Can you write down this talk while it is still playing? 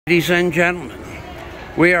Ladies and gentlemen,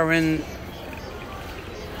 we are in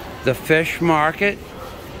the fish market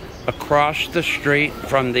across the street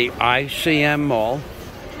from the ICM mall,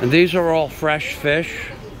 and these are all fresh fish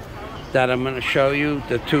that I'm going to show you,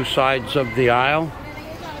 the two sides of the aisle.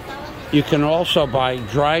 You can also buy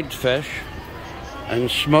dried fish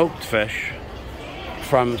and smoked fish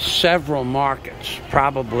from several markets.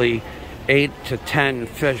 Probably 8 to 10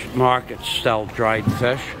 fish markets sell dried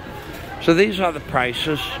fish. So these are the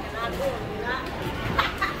prices.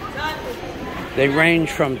 They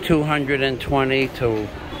range from $220 to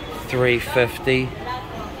 $350.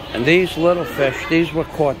 And these little fish, these were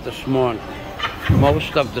caught this morning.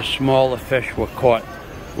 Most of the smaller fish were caught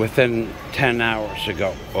within 10 hours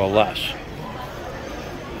ago or less.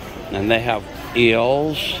 And they have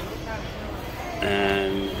eels,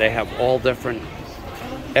 and they have all different,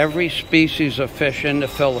 every species of fish in the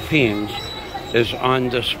Philippines is on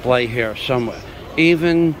display here somewhere.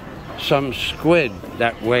 Even some squid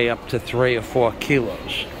that weigh up to 3 or 4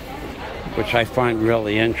 kilos, which I find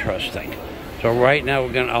really interesting. So right now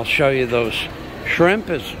I'll show you those. Shrimp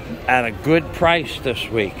is at a good price this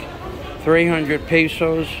week. 300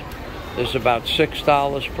 pesos is about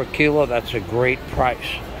 $6 per kilo. That's a great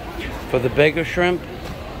price. For the bigger shrimp,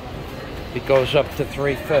 it goes up to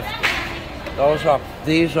 $350.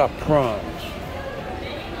 These are prawns.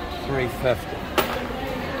 $350.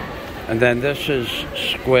 And then this is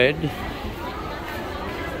squid.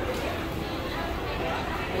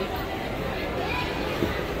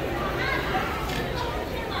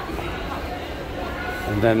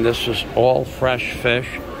 And then this is all fresh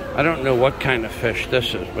fish. I don't know what kind of fish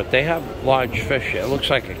this is, but they have large fish here. It looks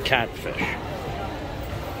like a catfish.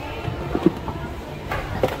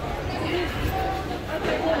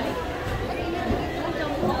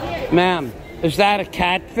 Ma'am, is that a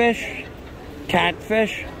catfish?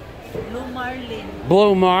 Catfish? Blue marlin.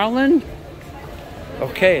 Blue marlin?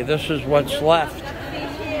 Okay, this is what's left.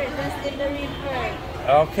 Here, that's in the river.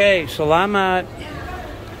 Okay, salamat.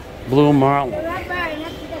 Blue marlin.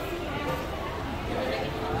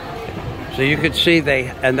 So you could see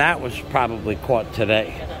and that was probably caught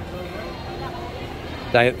today.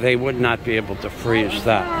 They would not be able to freeze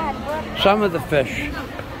that. Some of the fish,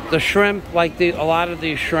 the shrimp, like a lot of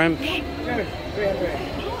these shrimps,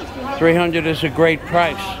 300 is a great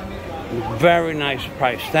price. Very nice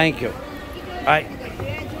price. Thank you.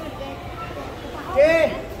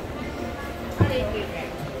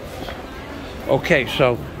 Okay,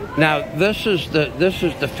 so now this is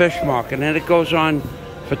the fish market, and it goes on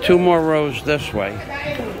for 2 more rows this way.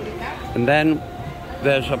 And then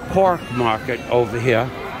there's a pork market over here.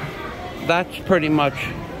 That's pretty much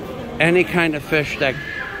any kind of fish that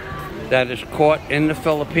is caught in the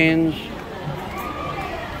Philippines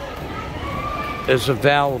is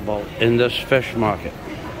available in this fish market.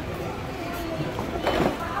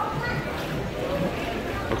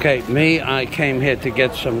 Okay, I came here to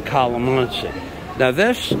get some calamansi. Now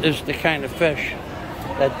this is the kind of fish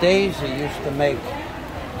that Daisy used to make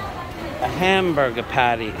a hamburger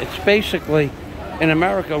patty. It's basically, in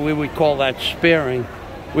America we would call that spearing.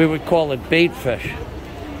 We would call it bait fish.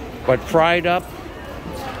 But fried up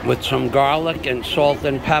with some garlic and salt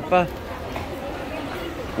and pepper,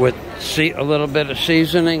 with a little bit of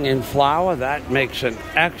seasoning and flour, that makes an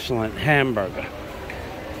excellent hamburger.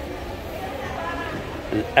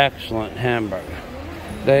 An excellent hamburger.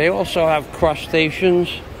 They also have crustaceans.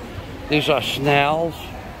 These are snails.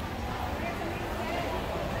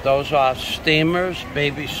 Those are steamers,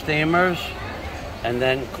 baby steamers, and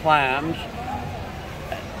then clams,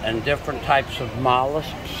 and different types of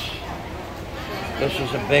mollusks. This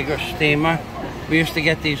is a bigger steamer. We used to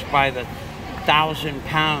get these by the 1,000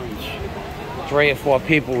 pounds. 3 or 4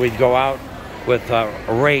 people, we'd go out with a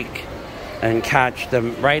rake and catch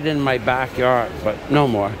them right in my backyard, but no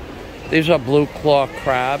more. These are blue claw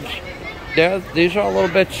crabs. These are a little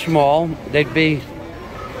bit small.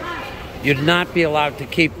 You'd not be allowed to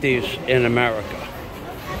keep these in America,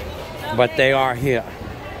 but they are here.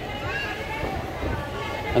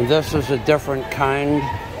 And this is a different kind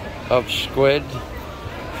of squid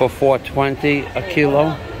for $4.20 a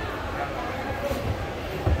kilo.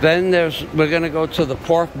 Then we're going to go to the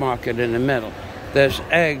pork market in the middle. There's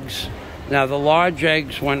eggs. Now the large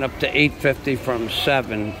eggs went up to $8.50 from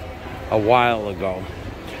 $7 a while ago.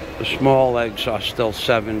 The small eggs are still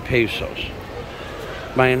 7 pesos.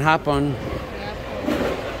 Mayan hapon.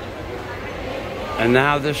 And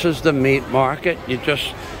now this is the meat market.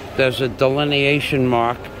 There's a delineation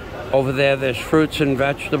mark. Over there's fruits and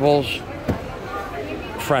vegetables,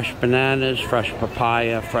 fresh bananas, fresh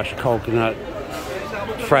papaya, fresh coconut,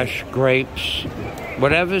 fresh grapes.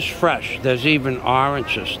 Whatever's fresh. There's even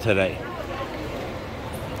oranges today.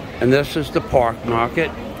 And this is the pork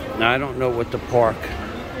market. Now I don't know what the pork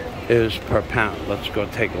is per pound. Let's go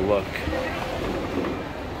take a look.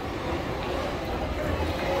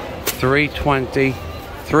 $3.20.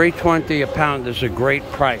 $3.20 a pound is a great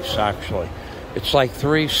price, actually. It's like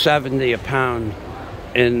 $3.70 a pound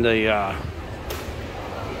in the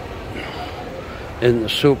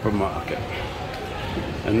supermarket.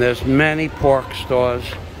 And there's many pork stores.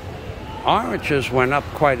 Oranges went up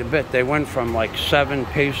quite a bit. They went from like 7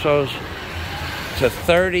 pesos to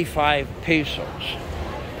 35 pesos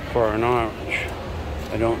for an orange.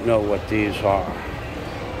 I don't know what these are.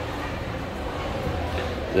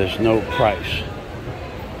 There's no price.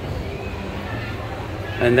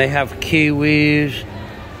 And they have kiwis,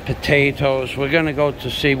 potatoes. We're gonna go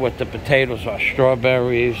to see what the potatoes are.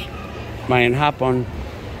 Strawberries, mayan hapon.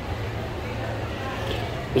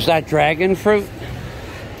 Is that dragon fruit?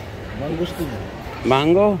 Mangosteen.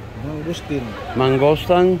 Mango? Mangosteen.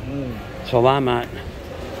 Mangostan? Salamat.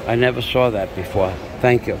 I never saw that before.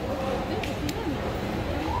 Thank you.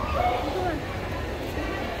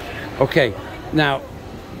 Okay, now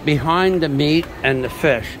behind the meat and the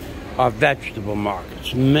fish are vegetable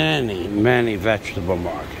markets. Many, many vegetable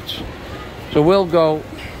markets. So we'll go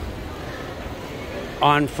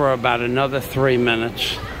on for about another 3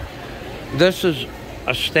 minutes. This is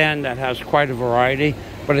a stand that has quite a variety,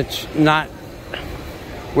 but it's not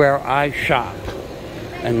where I shop.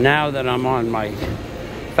 And now that I'm on my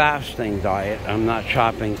fasting diet, I'm not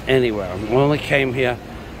shopping anywhere. I only came here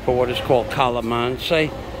for what is called calamansi,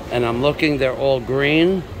 and I'm looking, they're all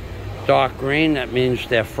green, dark green. That means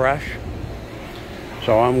they're fresh.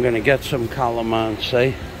 So I'm gonna get some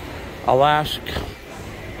calamansi. I'll ask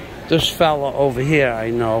this fella over here, I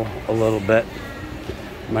know a little bit.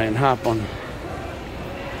 Mayan hapon.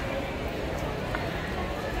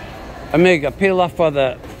 Amiga, pila for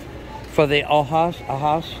the ahas?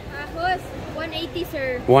 Ahos, 180,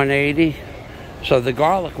 sir. 180. So the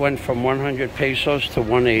garlic went from 100 pesos to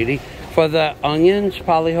 180. For the onions,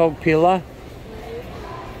 palihog pila,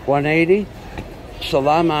 180.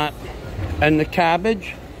 Salamat. And the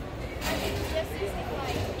cabbage?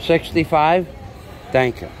 65.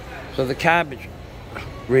 Thank you. So the cabbage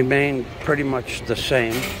remained pretty much the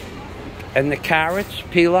same. And the carrots,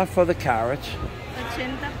 pila for the carrots.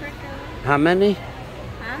 80 per kilo. How many?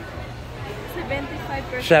 Huh?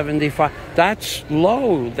 75%. 75. That's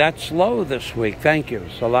low. That's low this week. Thank you.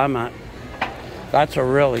 Salamat. That's a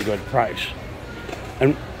really good price.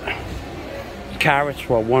 And carrots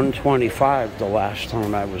were 125 the last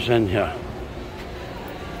time I was in here.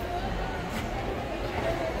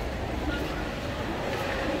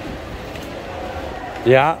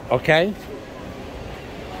 Yeah, okay.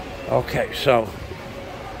 Okay, so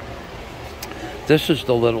this is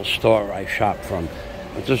the little store I shop from.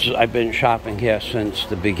 I've been shopping here since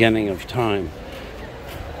the beginning of time.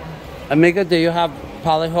 Amiga, do you have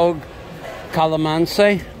palihog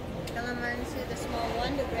calamansi? Calamansi, the small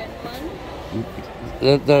one, the red one.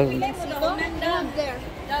 The There.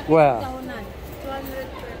 where? 200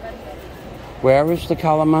 per bundle. Where is the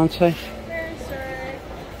calamansi? There, sir.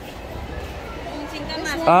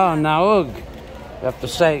 Oh, naug. You have to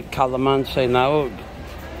say calamansi naug.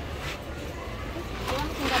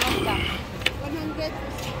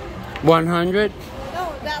 100. 100?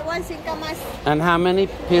 No, that one's in Kamas. And how many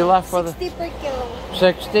pila for the 60 per kilo.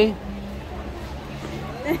 60?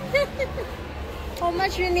 How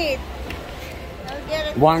much you need? I'll get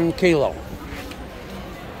it. 1 kilo.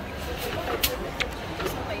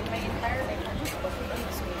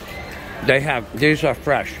 They have, these are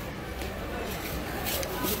fresh.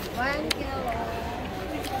 1 kilo.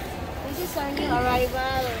 This is our new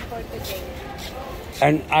arrival for today.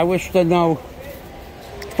 And I wish to know,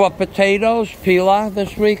 for potatoes, pila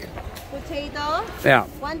this week? Potato, Yeah.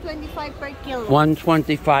 125 per kilo.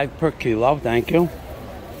 125 per kilo, thank you.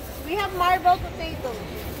 We have marble potatoes.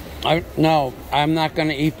 No, I'm not going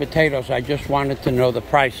to eat potatoes. I just wanted to know the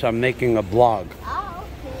price. I'm making a blog. Ah,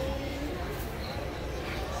 okay.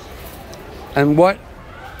 And what,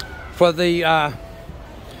 for the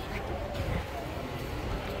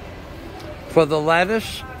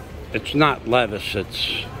lettuce, it's not lettuce,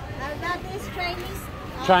 it's That is Chinese.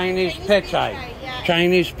 Chinese pichay. Yeah.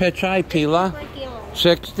 Chinese pichay, pila, Per kilo.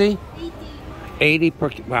 60, 80. 80 per,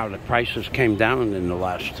 wow, the prices came down in the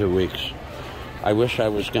last 2 weeks. I wish I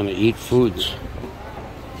was going to eat foods.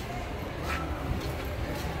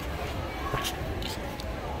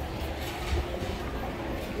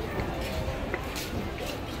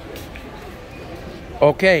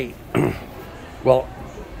 Okay, well,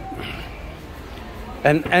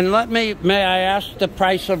 And may I ask the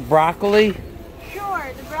price of broccoli?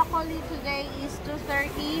 Sure, the broccoli today is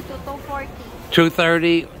 230 to 240.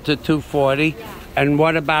 230 to 240. Yeah. And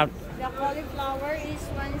what about? The cauliflower is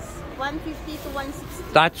 150 to 160.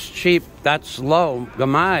 That's cheap. That's low.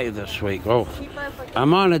 Gamai this week. Oh, Cheaper for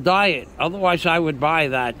I'm on a diet. Otherwise, I would buy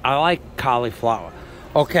that. I like cauliflower.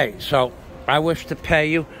 Okay, so I wish to pay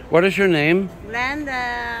you. What is your name?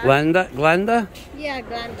 Glenda. Glenda? Yeah,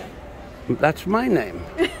 Glenda. That's my name.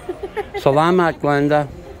 Salamat, Glenda.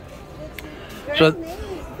 So,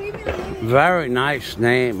 very nice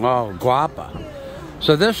name. Oh, guapa.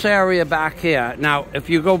 So this area back here, now if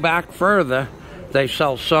you go back further, they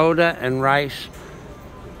sell soda and rice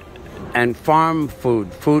and farm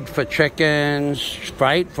food for chickens,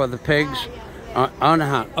 right, for the pigs.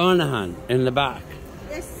 Onahan in the back.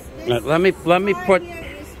 Let me put.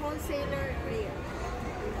 Here is wholesaler area.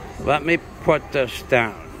 Let me put this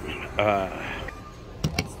down.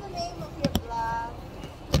 What's the name of your blog?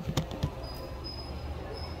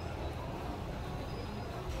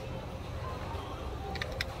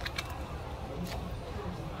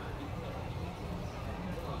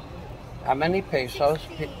 How many pesos?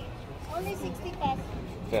 60. Only 60 pesos.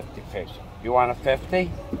 50 pesos. You want a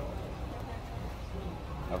 50?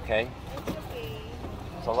 Okay. It's okay.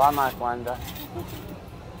 Salamat, Glenda.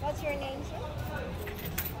 What's your name, sir?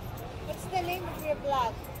 What's the name of your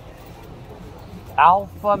blog?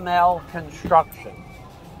 Alpha Male Construction.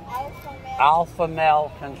 Alpha Male Alpha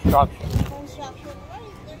Male Construction. Construction. Why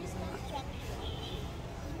is there is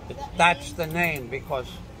construction? That's the name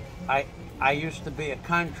because I used to be a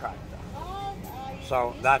contractor. Oh,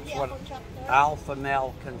 So used that's to be a what contractor. Alpha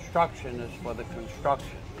Male Construction is for, the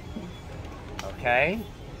construction. Okay?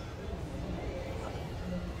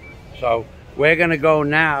 So we're going to go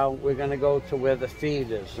now, we're going to go to where the feed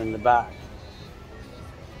is in the back.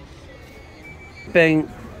 Bring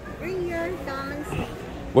your diamonds.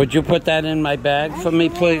 Would you put that in my bag for me,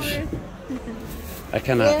 please? I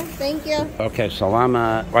cannot. Yeah, thank you. Okay,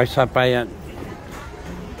 salamat.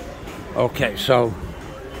 Okay, so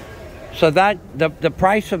that the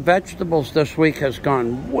price of vegetables this week has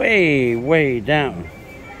gone way down.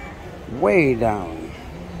 Way down.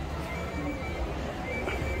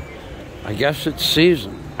 I guess it's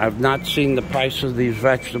season. I've not seen the price of these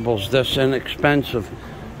vegetables this inexpensive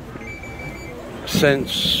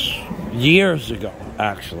since years ago,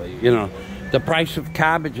 actually. You know, the price of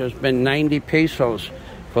cabbage has been 90 pesos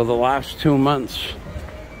for the last 2 months.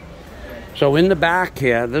 So in the back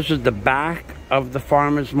here, this is the back of the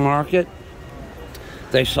farmer's market.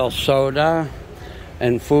 They sell soda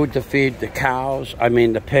and food to feed the cows,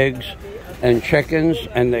 the pigs and chickens,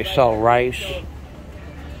 and they sell rice.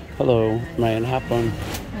 Hello, Mayan hapon.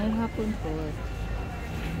 Mayan hapon po.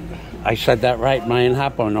 I said that right, Mayan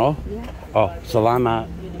hapon, no? Yeah. Oh, salamat.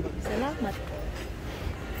 Salamat.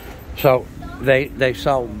 So they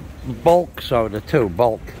sell bulk soda too,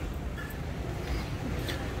 bulk.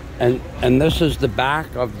 And this is the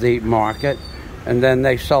back of the market, and then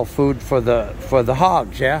they sell food for the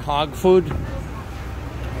hogs, yeah? Hog food?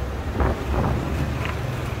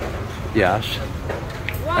 Yes.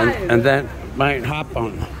 And then might hop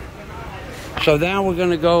on. So now we're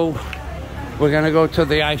gonna go to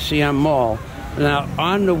the ICM mall. Now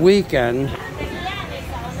on the weekend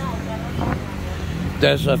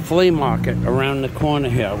there's a flea market around the corner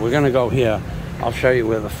here. We're gonna go here. I'll show you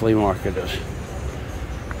where the flea market is.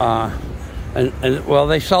 And well,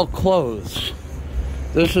 they sell clothes.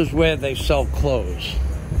 This is where they sell clothes.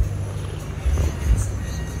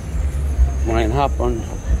 Mine hop on.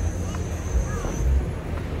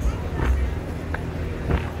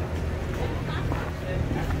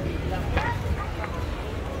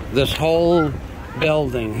 This whole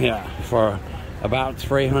building here for about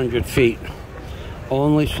 300 feet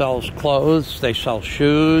only sells clothes. They sell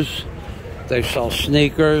shoes. They sell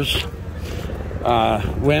sneakers,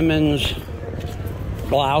 women's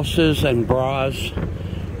blouses and bras.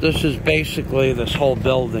 This is basically this whole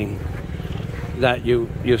building that you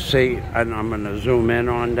see, and I'm going to zoom in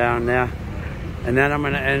on down there, and then I'm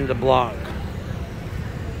going to end the blog.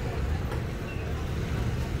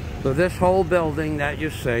 So this whole building that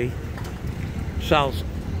you see sells,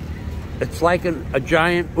 it's like a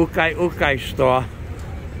giant ukay store,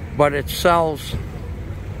 but it sells,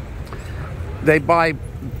 they buy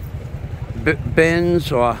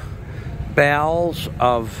bins or bales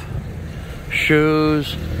of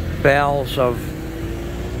shoes, bales of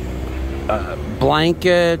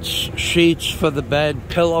blankets, sheets for the bed,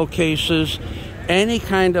 pillowcases, any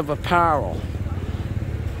kind of apparel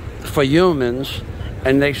for humans.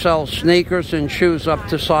 And they sell sneakers and shoes up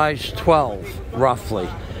to size 12, roughly.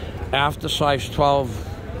 after size 12,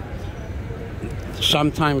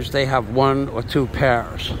 sometimes they have 1 or 2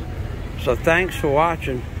 pairs. So thanks for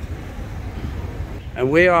watching. And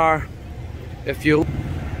we are, if you,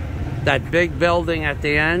 that big building at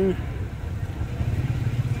the end,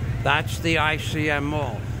 that's the ICM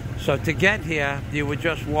mall. So to get here, you would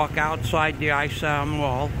just walk outside the ICM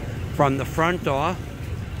mall from the front door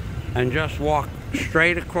and just walk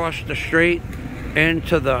straight across the street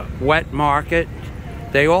into the wet market.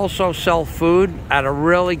 They also sell food at a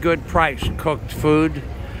really good price, cooked food,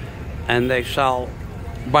 and they sell,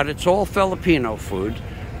 but it's all Filipino food,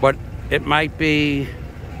 but it might be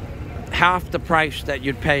half the price that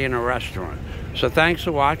you'd pay in a restaurant. So thanks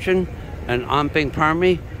for watching, and Amping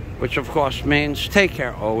Permi, which of course means take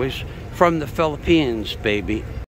care always, from the Philippines, baby.